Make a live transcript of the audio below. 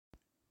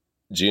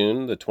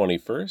June the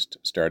 21st,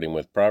 starting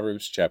with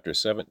Proverbs chapter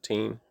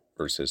 17,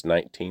 verses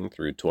 19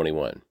 through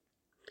 21.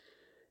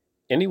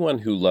 Anyone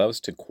who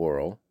loves to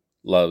quarrel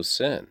loves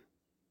sin.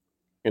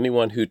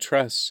 Anyone who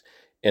trusts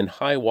in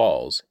high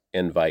walls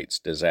invites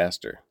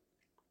disaster.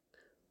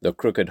 The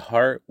crooked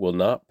heart will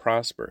not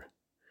prosper.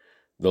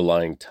 The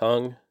lying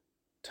tongue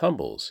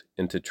tumbles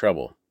into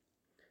trouble.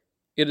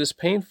 It is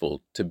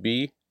painful to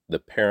be the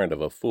parent of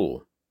a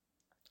fool.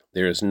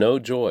 There is no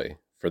joy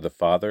for the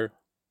father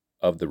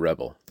of the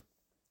rebel.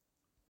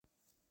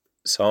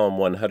 Psalm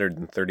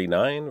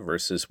 139,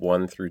 verses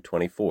 1 through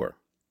 24.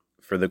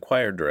 For the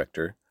choir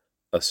director,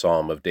 a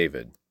psalm of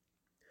David.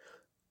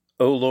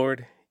 O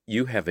Lord,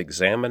 you have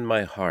examined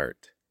my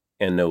heart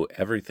and know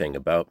everything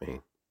about me.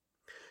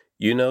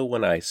 You know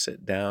when I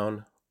sit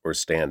down or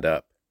stand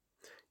up.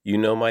 You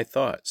know my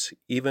thoughts,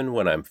 even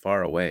when I'm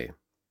far away.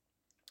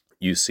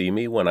 You see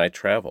me when I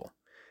travel,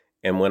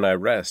 and when I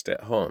rest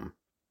at home.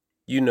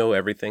 You know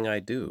everything I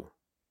do.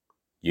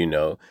 You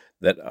know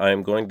that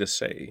I'm going to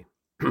say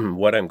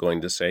what I'm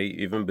going to say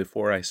even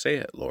before I say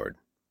it, Lord.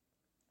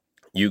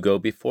 You go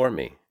before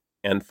me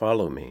and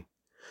follow me.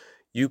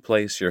 You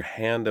place your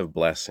hand of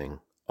blessing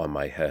on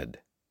my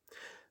head.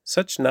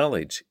 Such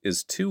knowledge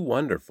is too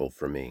wonderful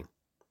for me,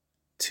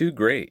 too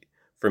great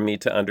for me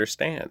to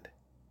understand.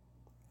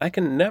 I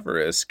can never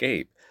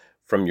escape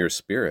from your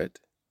spirit.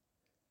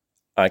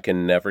 I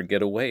can never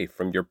get away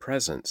from your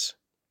presence.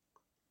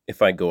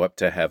 If I go up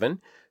to heaven,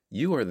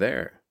 you are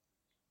there.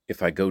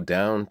 If I go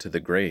down to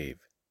the grave,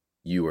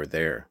 you are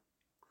there.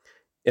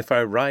 If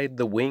I ride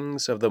the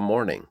wings of the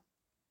morning,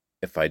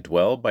 if I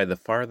dwell by the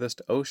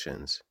farthest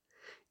oceans,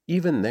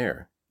 even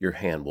there your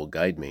hand will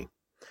guide me,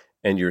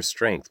 and your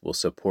strength will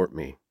support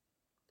me.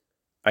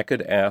 I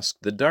could ask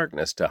the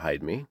darkness to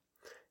hide me,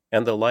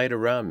 and the light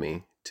around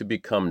me to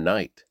become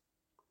night.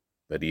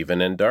 But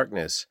even in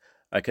darkness,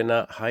 I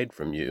cannot hide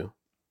from you.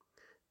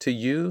 To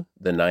you,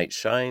 the night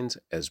shines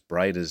as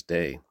bright as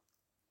day.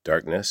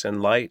 Darkness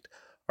and light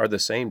are the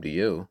same to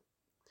you.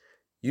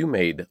 You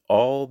made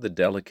all the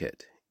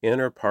delicate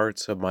inner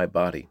parts of my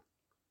body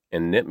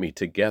and knit me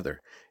together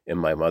in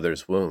my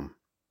mother's womb.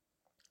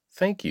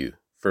 Thank you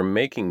for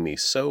making me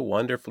so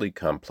wonderfully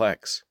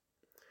complex.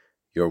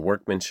 Your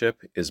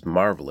workmanship is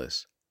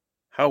marvelous.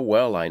 How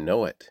well I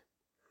know it.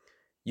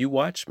 You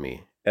watched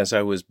me as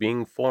I was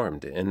being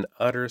formed in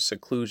utter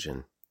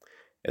seclusion,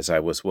 as I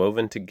was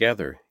woven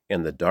together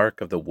in the dark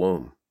of the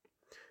womb.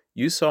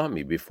 You saw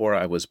me before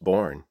I was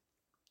born.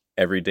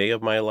 Every day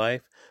of my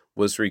life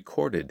was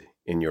recorded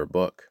in your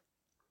book.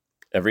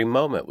 Every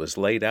moment was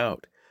laid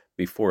out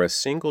before a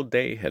single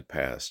day had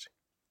passed.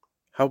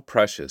 How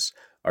precious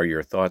are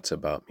your thoughts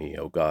about me,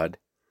 O God.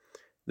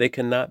 They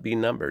cannot be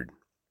numbered.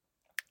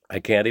 I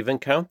can't even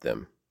count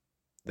them.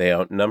 They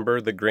outnumber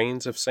the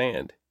grains of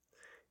sand.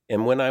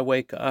 And when I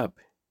wake up,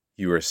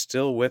 you are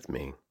still with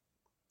me.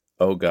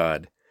 O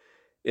God,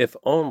 if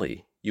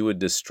only you would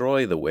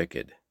destroy the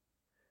wicked.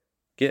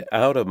 Get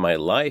out of my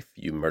life,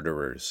 you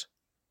murderers.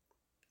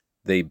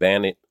 They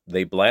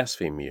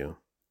blaspheme you.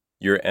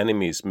 Your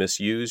enemies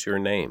misuse your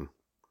name.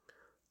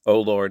 O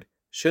Lord,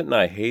 shouldn't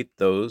I hate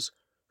those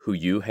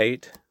who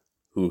hate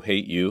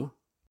you?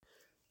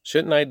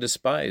 Shouldn't I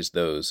despise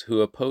those who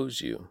oppose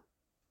you?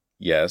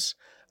 Yes,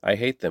 I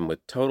hate them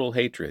with total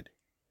hatred,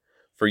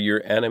 for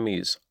your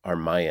enemies are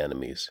my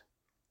enemies.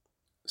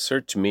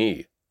 Search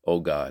me,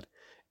 O God,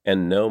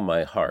 and know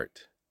my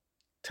heart.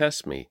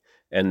 Test me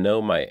and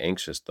know my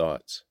anxious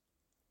thoughts.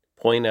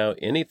 Point out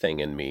anything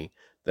in me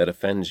that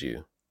offends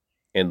you,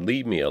 and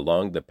lead me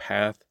along the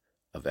path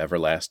of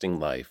everlasting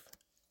life.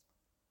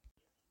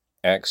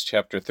 Acts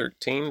chapter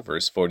 13,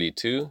 verse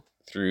 42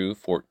 through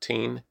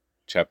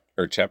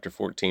chapter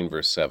 14,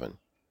 verse 7.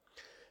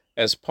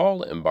 As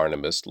Paul and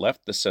Barnabas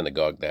left the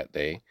synagogue that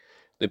day,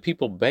 the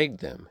people begged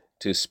them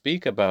to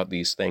speak about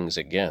these things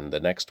again the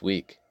next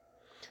week.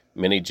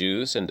 Many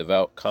Jews and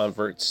devout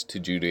converts to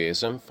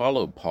Judaism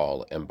followed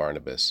Paul and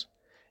Barnabas,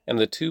 and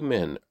the two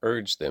men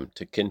urged them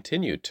to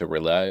continue to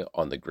rely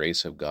on the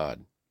grace of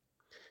God.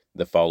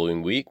 The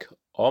following week,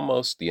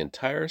 almost the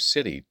entire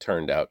city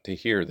turned out to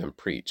hear them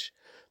preach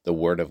the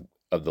word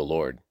of the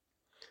Lord.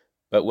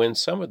 But when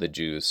some of the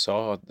Jews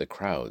saw the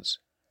crowds,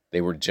 they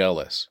were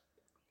jealous.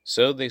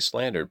 So they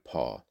slandered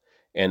Paul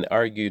and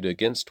argued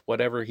against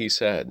whatever he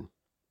said.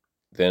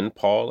 Then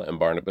Paul and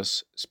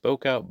Barnabas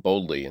spoke out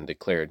boldly and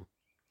declared,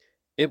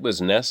 "It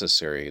was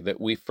necessary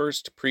that we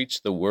first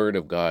preach the word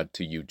of God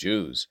to you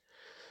Jews,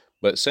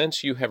 but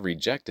since you have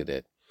rejected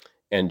it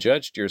and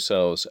judged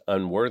yourselves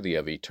unworthy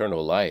of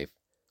eternal life,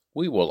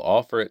 we will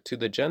offer it to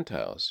the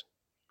Gentiles.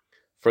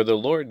 For the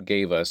Lord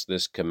gave us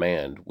this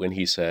command when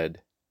he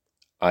said,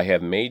 'I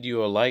have made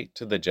you a light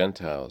to the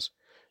Gentiles,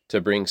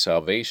 to bring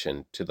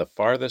salvation to the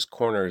farthest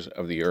corners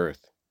of the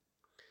earth.'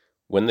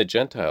 When the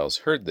Gentiles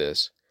heard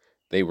this,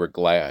 they were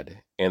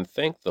glad and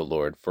thanked the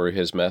Lord for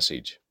his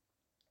message.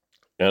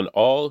 And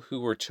all who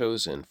were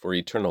chosen for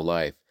eternal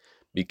life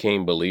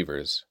became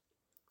believers.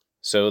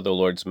 So the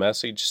Lord's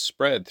message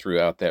spread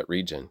throughout that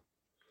region.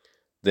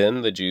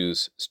 Then the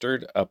Jews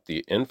stirred up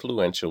the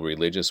influential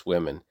religious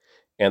women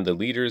and the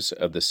leaders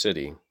of the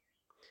city,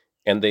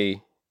 and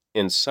they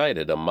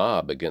incited a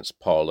mob against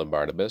Paul and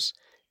Barnabas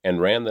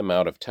and ran them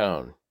out of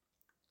town.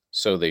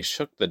 So they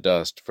shook the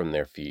dust from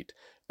their feet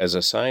as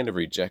a sign of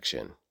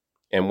rejection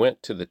and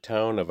went to the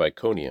town of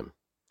Iconium.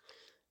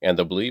 And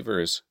the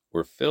believers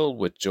were filled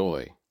with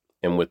joy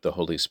and with the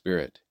Holy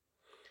Spirit.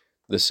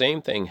 The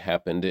same thing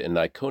happened in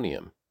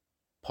Iconium.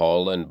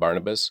 Paul and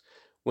Barnabas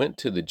went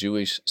to the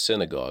Jewish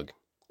synagogue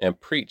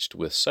and preached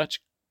with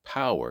such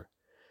power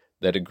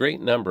that a great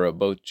number of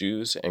both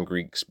Jews and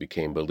Greeks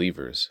became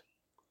believers.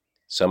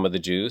 Some of the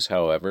Jews,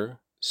 however,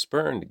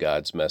 spurned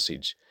God's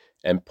message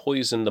and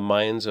poisoned the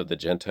minds of the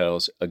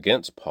Gentiles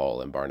against Paul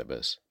and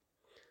Barnabas.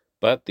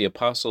 But the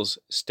apostles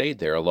stayed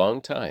there a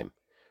long time,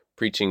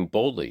 preaching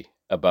boldly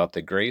about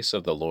the grace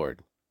of the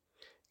Lord.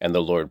 And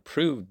the Lord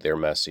proved their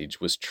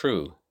message was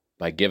true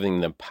by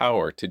giving them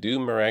power to do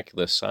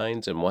miraculous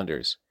signs and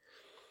wonders.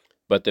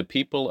 But the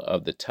people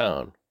of the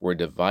town were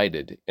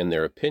divided in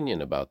their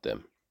opinion about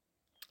them.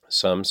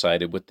 Some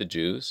sided with the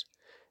Jews,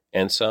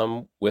 and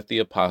some with the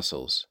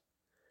apostles.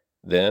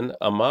 Then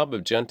a mob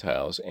of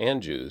Gentiles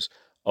and Jews,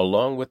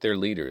 along with their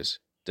leaders,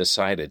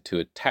 decided to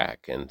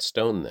attack and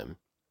stone them.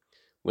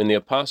 When the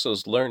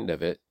apostles learned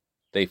of it,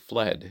 they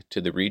fled to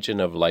the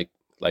region of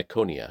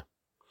Lycaonia,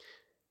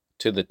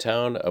 to the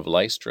town of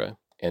Lystra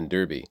and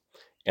Derbe,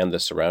 and the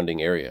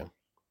surrounding area.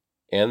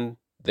 And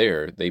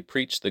there they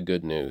preached the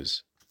good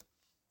news.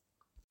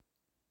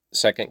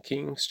 2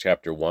 Kings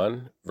chapter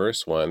 1,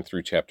 verse 1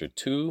 through chapter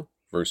 2,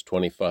 verse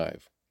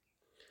 25.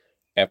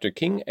 After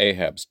King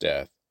Ahab's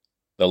death,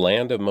 the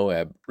land of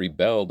Moab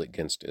rebelled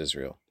against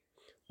Israel.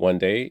 One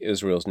day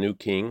Israel's new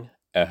king,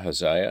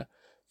 Ahaziah,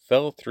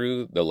 fell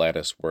through the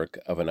latticework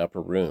of an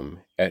upper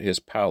room at his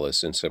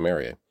palace in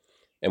Samaria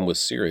and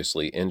was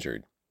seriously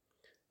injured.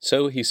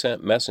 So he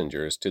sent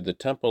messengers to the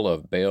temple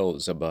of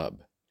Baal-zebub,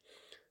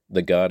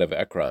 the god of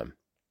Ekron,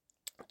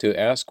 to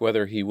ask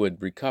whether he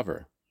would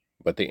recover.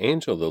 But the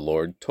angel of the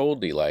Lord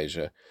told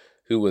Elijah,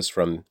 who was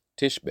from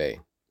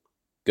Tishbe,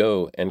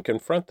 "Go and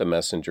confront the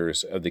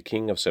messengers of the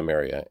king of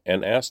Samaria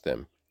and ask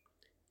them,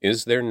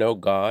 'Is there no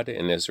God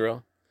in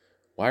Israel?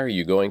 Why are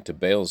you going to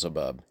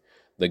Baal-zebub,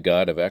 the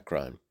god of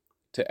Ekron,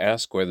 to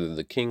ask whether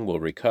the king will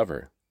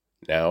recover?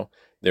 Now,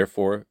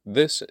 therefore,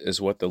 this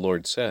is what the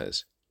Lord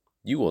says.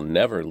 You will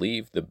never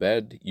leave the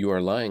bed you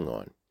are lying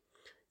on.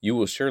 You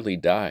will surely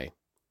die.'"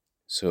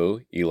 So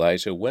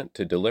Elijah went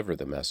to deliver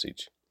the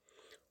message.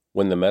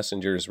 When the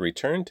messengers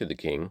returned to the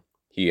king,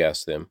 he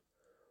asked them,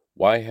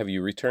 "Why have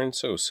you returned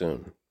so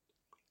soon?"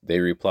 They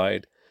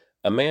replied,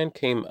 "A man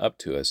came up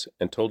to us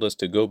and told us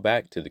to go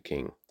back to the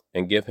king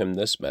and give him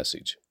this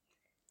message.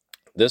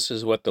 This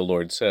is what the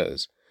Lord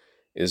says.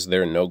 Is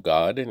there no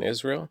God in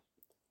Israel?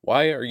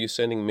 Why are you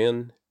sending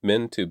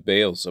men to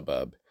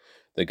Baal-zebub,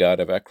 the god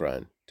of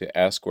Ekron, to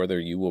ask whether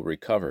you will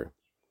recover?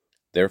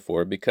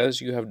 Therefore,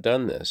 because you have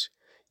done this,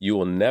 you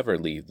will never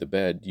leave the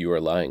bed you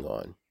are lying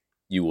on.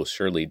 You will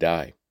surely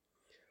die."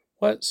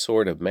 "What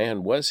sort of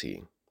man was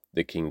he?"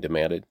 the king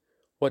demanded.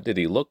 "What did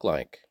he look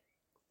like?"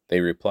 They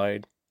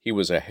replied, "He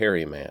was a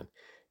hairy man,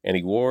 and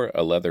he wore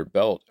a leather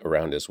belt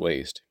around his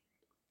waist."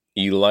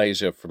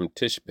 "Elijah from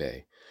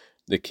Tishbe,"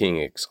 the king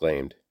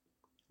exclaimed.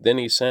 Then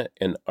he sent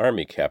an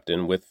army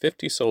captain with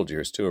 50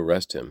 soldiers to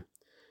arrest him.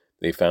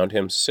 They found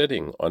him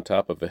sitting on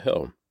top of a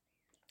hill.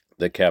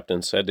 The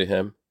captain said to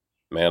him,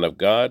 "Man of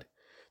God,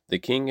 the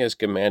king has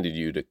commanded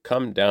you to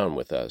come down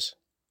with us."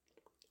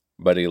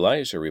 But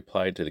Elijah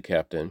replied to the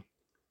captain,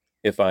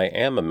 "If I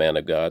am a man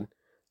of God,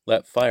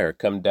 let fire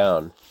come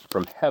down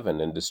from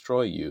heaven and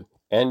destroy you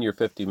and your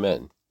 50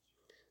 men.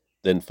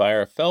 Then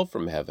fire fell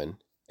from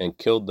heaven and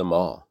killed them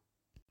all.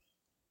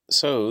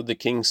 So the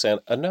king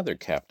sent another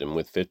captain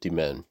with 50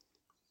 men.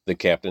 The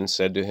captain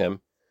said to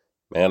him,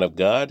 "Man of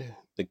God,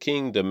 the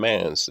king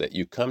demands that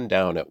you come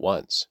down at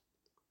once."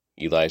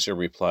 Elijah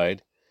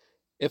replied,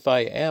 "If I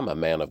am a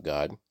man of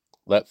God,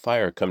 let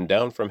fire come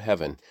down from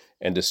heaven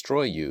and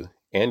destroy you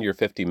and your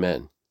 50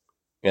 men.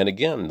 And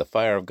again the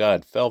fire of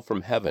God fell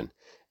from heaven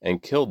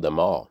and killed them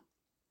all.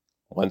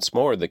 Once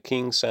more the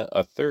king sent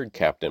a third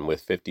captain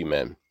with 50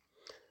 men.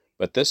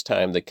 But this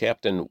time the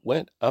captain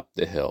went up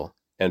the hill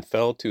and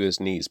fell to his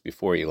knees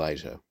before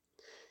Elijah.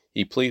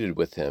 He pleaded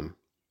with him,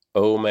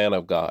 "O man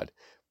of God,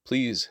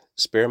 please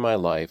spare my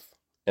life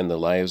and the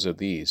lives of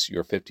these,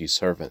 your 50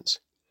 servants.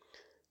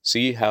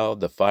 See how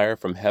the fire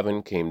from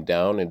heaven came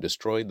down and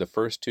destroyed the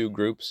first 2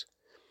 groups?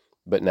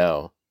 But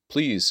now,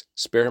 please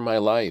spare my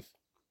life."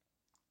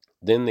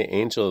 Then the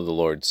angel of the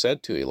Lord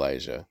said to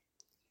Elijah,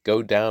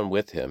 "Go down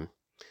with him,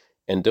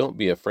 and don't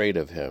be afraid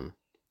of him."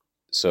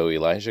 So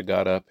Elijah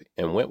got up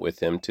and went with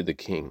him to the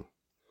king.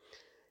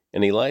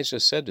 And Elijah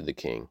said to the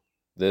king,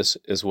 "This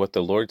is what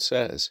the Lord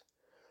says.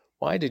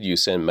 Why did you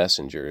send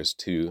messengers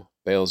to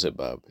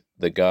Baal-zebub,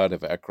 the god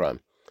of Ekron,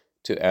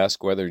 to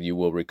ask whether you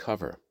will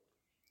recover?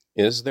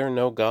 Is there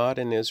no God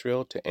in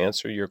Israel to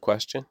answer your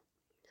question?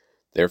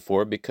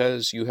 Therefore,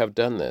 because you have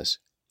done this,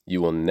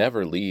 you will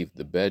never leave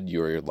the bed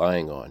you are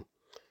lying on.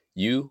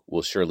 You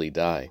will surely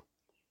die."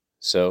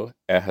 So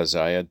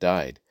Ahaziah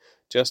died,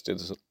 just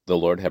as the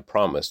Lord had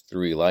promised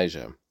through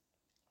Elijah.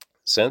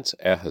 Since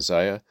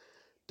Ahaziah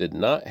did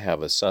not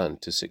have a son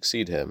to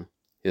succeed him,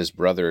 his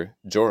brother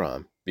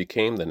Joram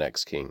became the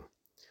next king.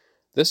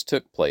 This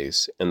took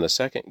place in the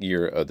 2nd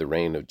year of the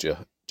reign of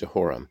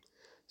Jehoram,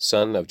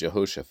 son of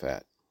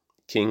Jehoshaphat,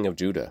 king of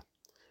Judah.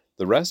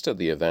 The rest of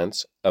the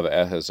events of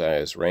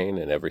Ahaziah's reign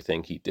and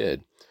everything he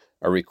did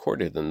are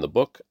recorded in the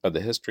book of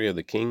the history of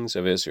the kings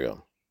of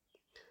Israel.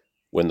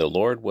 When the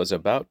Lord was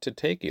about to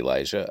take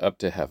Elijah up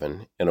to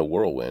heaven in a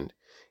whirlwind,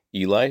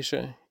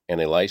 Elijah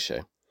and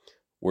Elisha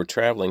were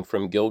traveling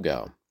from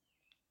Gilgal.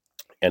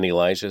 And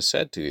Elijah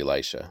said to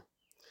Elisha,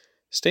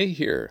 "Stay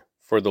here,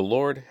 for the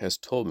Lord has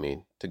told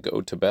me to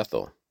go to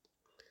Bethel."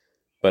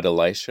 But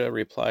Elisha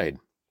replied,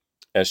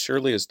 "As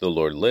surely as the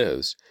Lord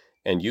lives,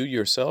 and you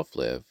yourself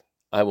live,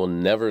 I will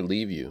never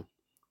leave you."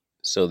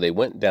 So they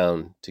went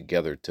down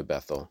together to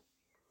Bethel.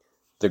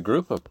 The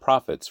group of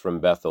prophets from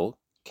Bethel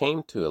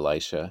came to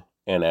Elisha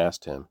and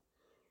asked him,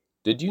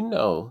 "Did you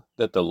know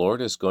that the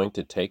Lord is going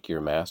to take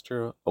your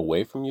master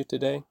away from you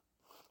today?"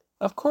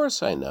 "Of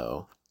course I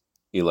know,"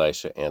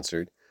 Elisha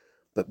answered,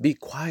 "but be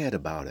quiet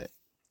about it."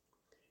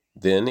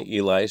 Then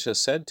Elijah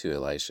said to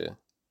Elisha,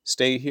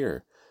 "Stay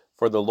here,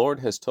 for the Lord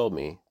has told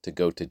me to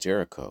go to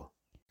Jericho."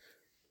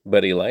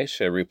 But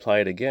Elisha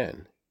replied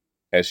again,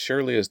 "As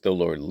surely as the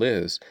Lord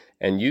lives,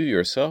 and you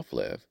yourself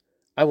live,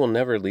 I will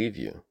never leave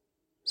you."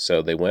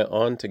 So they went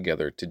on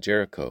together to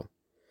Jericho.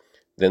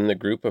 Then the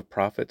group of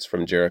prophets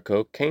from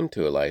Jericho came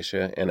to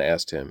Elisha and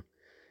asked him,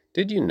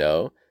 "Did you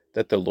know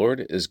that the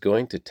Lord is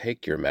going to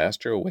take your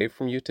master away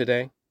from you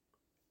today?"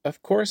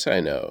 "Of course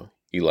I know,"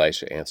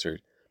 Elisha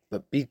answered,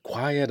 "but be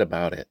quiet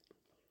about it."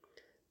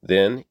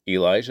 Then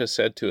Elijah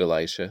said to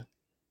Elisha,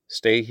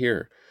 "Stay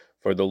here,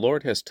 for the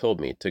Lord has told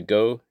me to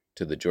go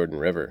to the Jordan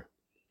River."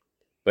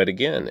 But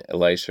again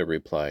Elisha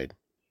replied,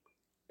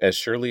 "As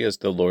surely as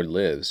the Lord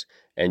lives,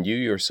 and you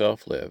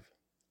yourself live,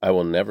 I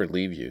will never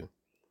leave you."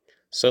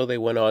 So they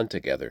went on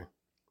together.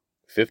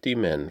 50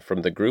 men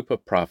from the group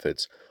of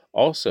prophets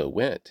also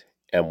went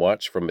and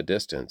watched from a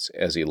distance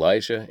as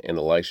Elijah and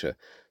Elisha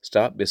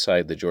stopped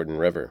beside the Jordan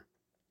River.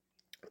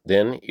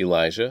 Then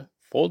Elijah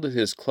folded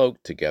his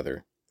cloak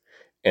together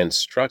and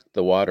struck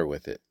the water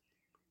with it.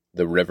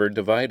 The river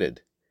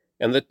divided,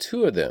 and the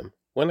two of them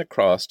went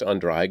across on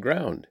dry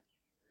ground.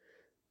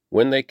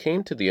 When they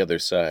came to the other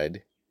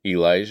side,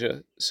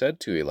 Elijah said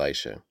to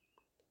Elisha,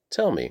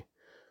 "Tell me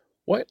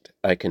what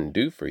I can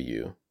do for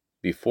you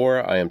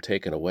before I am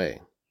taken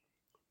away."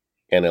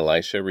 And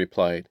Elisha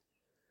replied,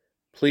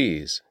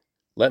 "Please,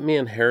 let me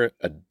inherit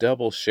a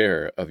double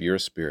share of your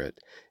spirit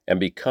and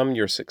become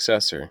your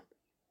successor."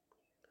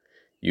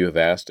 "You have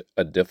asked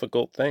a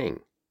difficult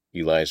thing,"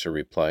 Elijah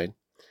replied.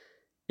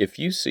 "If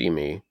you see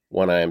me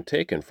when I am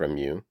taken from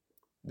you,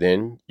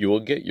 then you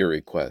will get your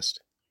request,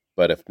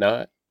 but if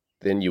not,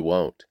 then you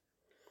won't."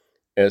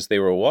 As they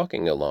were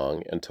walking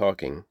along and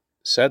talking,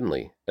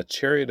 suddenly a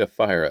chariot of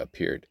fire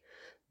appeared,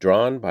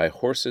 drawn by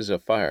horses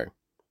of fire.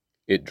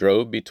 It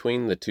drove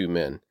between the two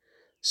men,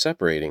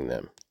 separating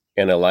them,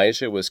 and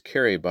Elijah was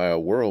carried by a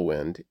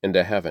whirlwind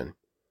into heaven.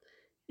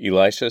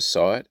 Elisha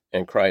saw it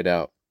and cried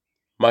out,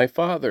 "My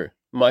father,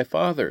 my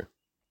father!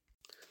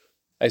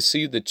 I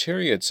see the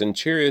chariots and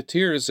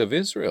charioteers of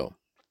Israel."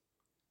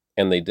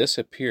 And they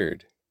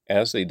disappeared.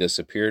 As they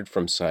disappeared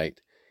from sight,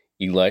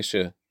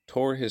 Elisha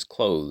tore his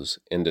clothes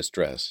in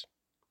distress.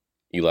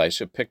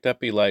 Elisha picked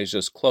up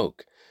Elijah's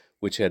cloak,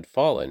 which had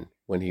fallen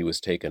when he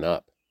was taken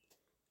up.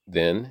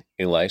 Then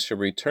Elisha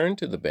returned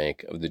to the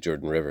bank of the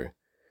Jordan River.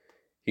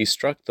 He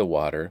struck the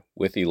water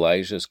with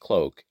Elijah's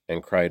cloak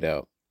and cried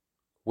out,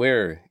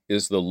 "Where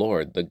is the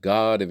Lord, the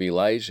God of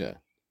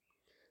Elijah?"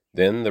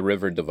 Then the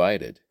river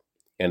divided,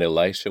 and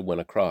Elisha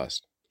went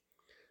across.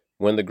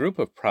 When the group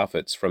of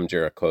prophets from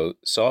Jericho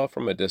saw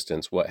from a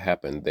distance what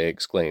happened, they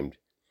exclaimed,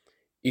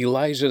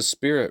 "Elijah's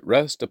spirit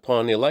rest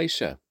upon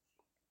Elisha."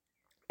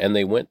 And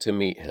they went to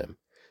meet him,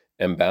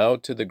 and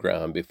bowed to the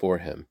ground before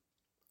him.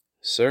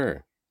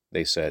 "Sir,"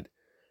 they said,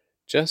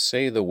 "just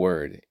say the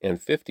word,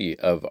 and 50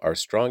 of our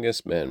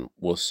strongest men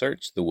will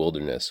search the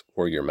wilderness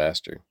for your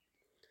master.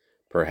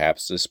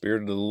 Perhaps the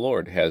Spirit of the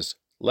Lord has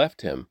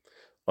left him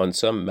on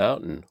some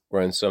mountain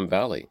or in some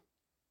valley."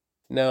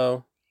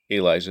 "No,"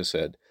 Elijah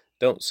said,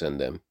 "don't send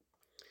them."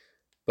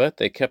 But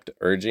they kept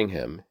urging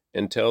him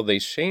until they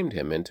shamed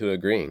him into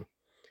agreeing,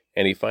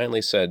 and he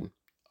finally said,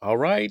 "All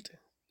right,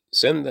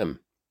 send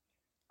them."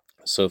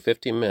 So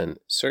 50 men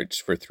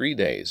searched for 3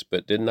 days,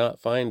 but did not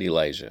find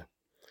Elijah.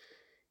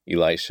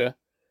 Elisha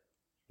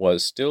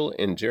was still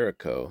in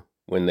Jericho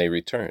when they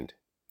returned.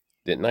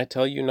 "Didn't I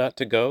tell you not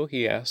to go?"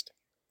 he asked.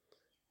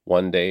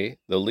 One day,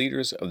 the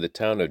leaders of the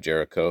town of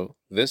Jericho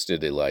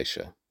visited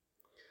Elisha.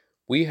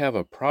 "We have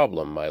a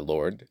problem, my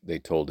lord," they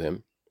told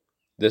him.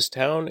 "This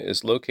town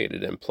is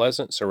located in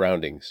pleasant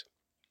surroundings,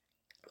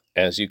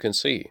 as you can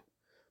see,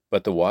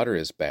 but the water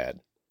is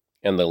bad,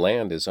 and the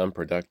land is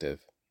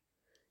unproductive."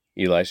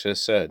 Elisha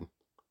said,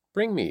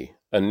 "Bring me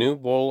a new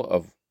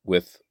bowl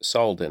with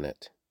salt in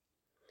it."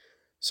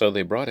 So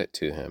they brought it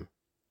to him.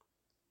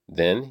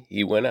 Then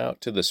he went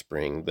out to the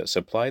spring that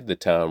supplied the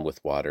town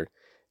with water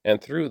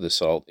and threw the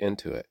salt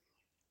into it.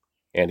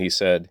 And he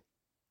said,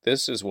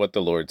 "This is what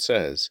the Lord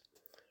says,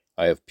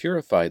 I have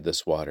purified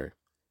this water.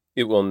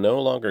 It will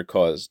no longer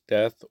cause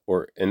death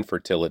or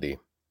infertility."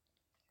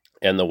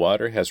 And the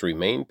water has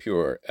remained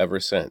pure ever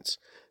since,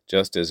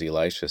 just as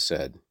Elisha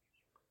said.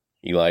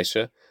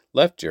 Elisha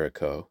left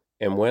Jericho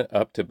and went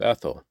up to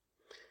Bethel.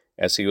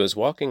 As he was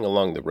walking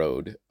along the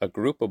road, a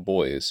group of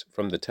boys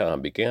from the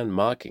town began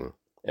mocking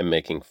and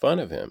making fun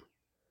of him.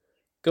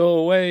 "Go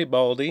away,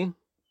 Baldy,"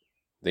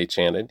 they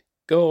chanted.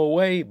 "Go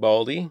away,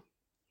 Baldy."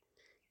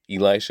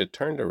 Elisha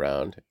turned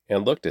around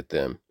and looked at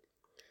them,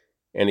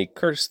 and he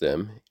cursed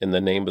them in the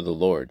name of the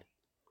Lord.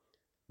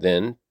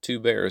 Then 2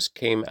 bears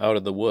came out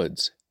of the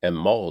woods and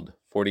mauled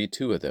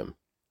 42 of them.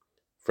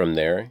 From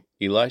there,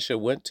 Elisha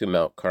went to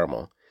Mount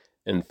Carmel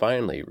and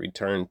finally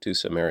returned to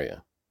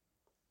Samaria.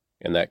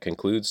 And that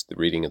concludes the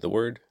reading of the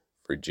Word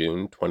for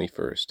June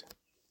 21st.